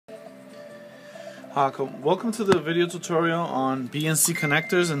Welcome to the video tutorial on BNC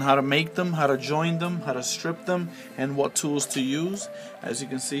connectors and how to make them, how to join them, how to strip them, and what tools to use. As you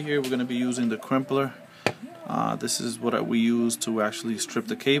can see here, we're going to be using the crimpler. This is what we use to actually strip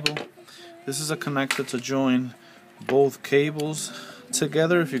the cable. This is a connector to join both cables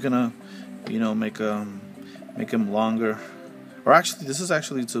together if you're gonna, make them longer. Or actually, this is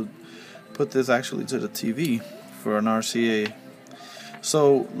actually to put this actually to the TV for an RCA.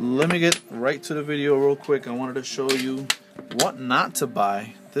 So let me get right to the video real quick. I wanted to show you what not to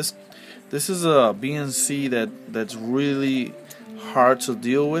buy. This is a BNC that's really hard to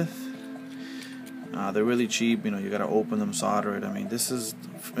deal with. They're really cheap. You gotta open them, solder it. I mean, this is,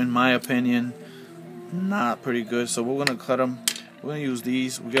 in my opinion, not pretty good. So we're gonna cut them. We're gonna use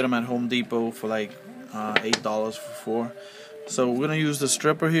these. We get them at Home Depot for like $8 for 4. So we're gonna use the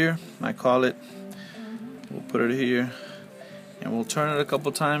stripper here. I call it. We'll put it here. And we'll turn it a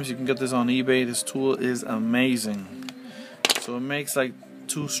couple times. You can get this on eBay. This tool is amazing. So it makes like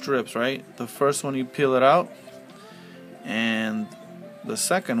 2 strips, right? The first one you peel it out, and the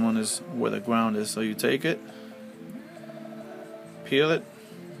second one is where the ground is. So you take it, peel it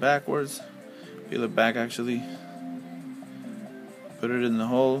backwards, peel it back actually, put it in the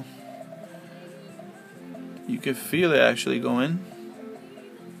hole. You can feel it actually go in.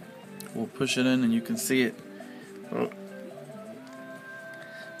 We'll push it in and you can see it.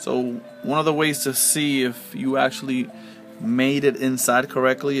 So one of the ways to see if you actually made it inside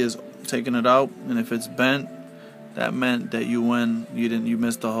correctly is taking it out, and if it's bent, that meant that you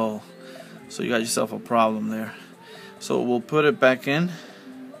missed the hole. So you got yourself a problem there. So we'll put it back in.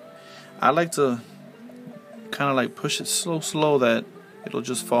 I like to kind of like push it slow that it'll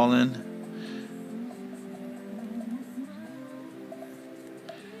just fall in.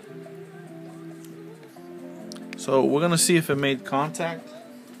 So we're gonna see if it made contact.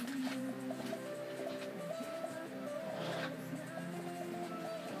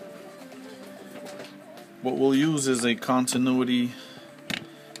 What we'll use is a continuity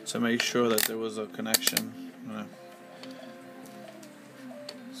to make sure that there was a connection.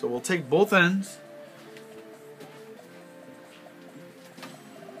 So we'll take both ends.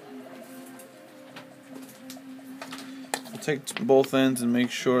 We'll take both ends and make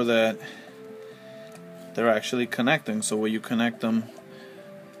sure that they're actually connecting. So when you connect them,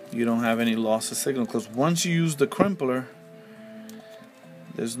 you don't have any loss of signal. Because once you use the crimpler,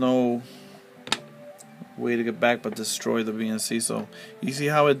 there's no way to get back but destroy the BNC. So you see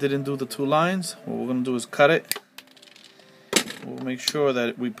how it didn't do the 2 lines? What we're gonna do is cut it. We'll make sure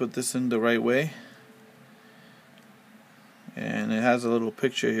that we put this in the right way, and it has a little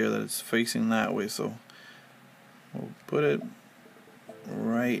picture here that it's facing that way, so we'll put it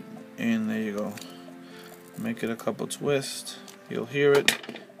right in. There you go. Make it a couple twists. You'll hear it.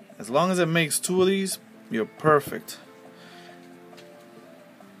 As long as it makes 2 of these, you're perfect.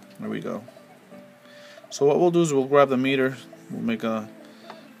 There we go. So what we'll do is we'll grab the meter, we'll make a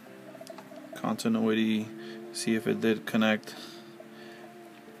continuity, see if it did connect,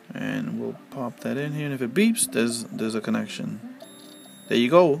 and we'll pop that in here, and if it beeps, there's a connection. There you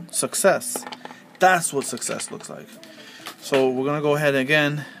go. Success. That's what success looks like. So we're gonna go ahead and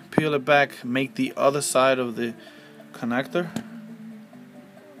again peel it back, make the other side of the connector.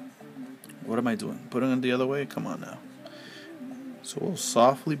 What am I doing? Putting it the other way? Come on now. So we'll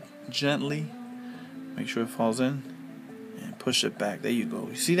softly, gently make sure it falls in and push it back. There you go.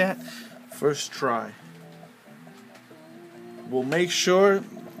 You see that? First try. We'll make sure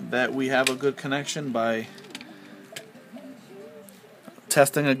that we have a good connection by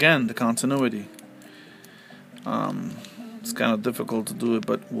testing again the continuity. It's kind of difficult to do it,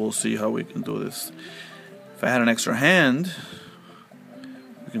 but we'll see how we can do this. If I had an extra hand,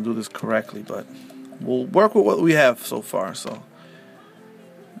 we can do this correctly, but we'll work with what we have so far. So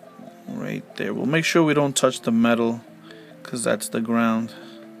right there, we'll make sure we don't touch the metal because that's the ground.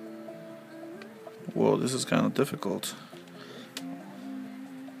 Whoa, this is kind of difficult.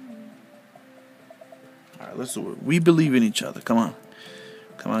 Alright, let's do it. We believe in each other. Come on.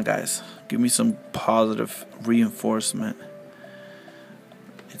 Come on, guys. Give me some positive reinforcement.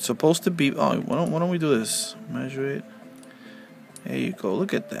 It's supposed to be... Oh, why don't we do this? Measure it. There you go.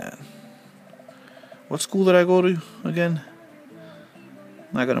 Look at that. What school did I go to again?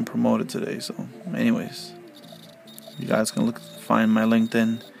 I'm not gonna promote it today, so anyways, you guys can find my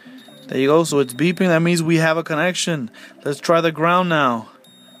LinkedIn. There you go. So it's beeping. That means we have a connection. Let's try the ground now.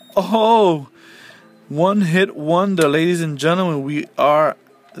 Oh, one hit wonder, ladies and gentlemen. We are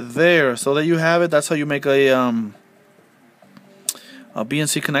there. So there you have it. That's how you make a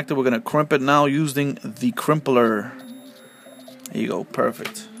BNC connector. We're gonna crimp it now using the crimpler. There you go.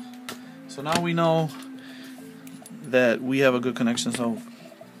 Perfect. So now we know that we have a good connection. So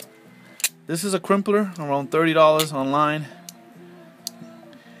this is a crimpler, around $30 online.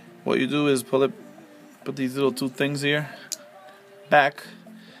 What you do is put these little two things here back,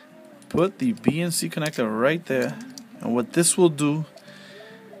 put the BNC connector right there, and what this will do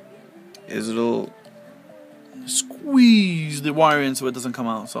is it'll squeeze the wire in so it doesn't come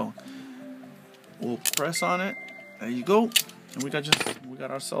out. So we'll press on it. There you go, and we got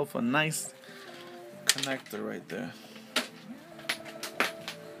ourselves a nice connector right there.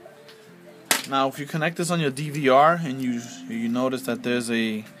 Now, if you connect this on your DVR and you notice that there's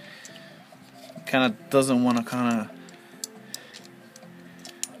a kind of doesn't want to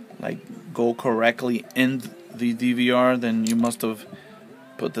like go correctly in the DVR, then you must have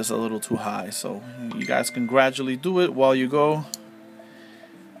put this a little too high. So you guys can gradually do it while you go,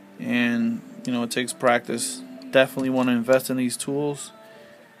 and you know, it takes practice. Definitely want to invest in these tools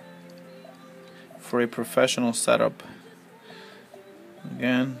for a professional setup.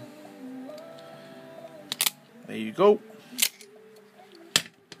 Again, there you go.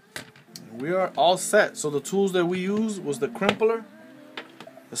 We are all set. So the tools that we used was the crimpler,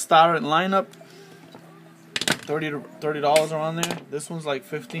 the starter lineup, $30 around there. This one's like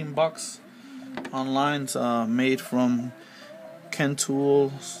 $15 online. It's made from Ken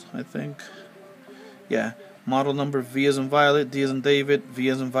Tools, I think. Yeah, model number V as in Violet, D as in David, V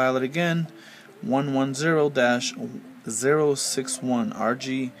as in Violet again,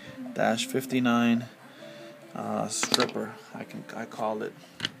 110-061 RG-59 stripper. I call it,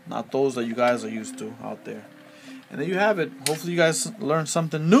 not those that you guys are used to out there. And there you have it. Hopefully you guys learned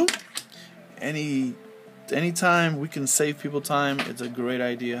something new. Anytime we can save people time, it's a great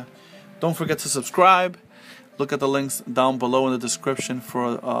idea. Don't forget to subscribe. Look at the links down below in the description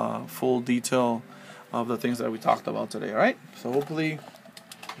for full detail of the things that we talked about today. Alright, so hopefully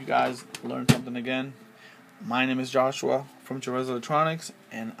you guys learned something again. My name is Joshua from JerezElectronics,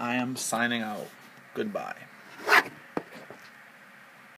 and I am signing out. Goodbye.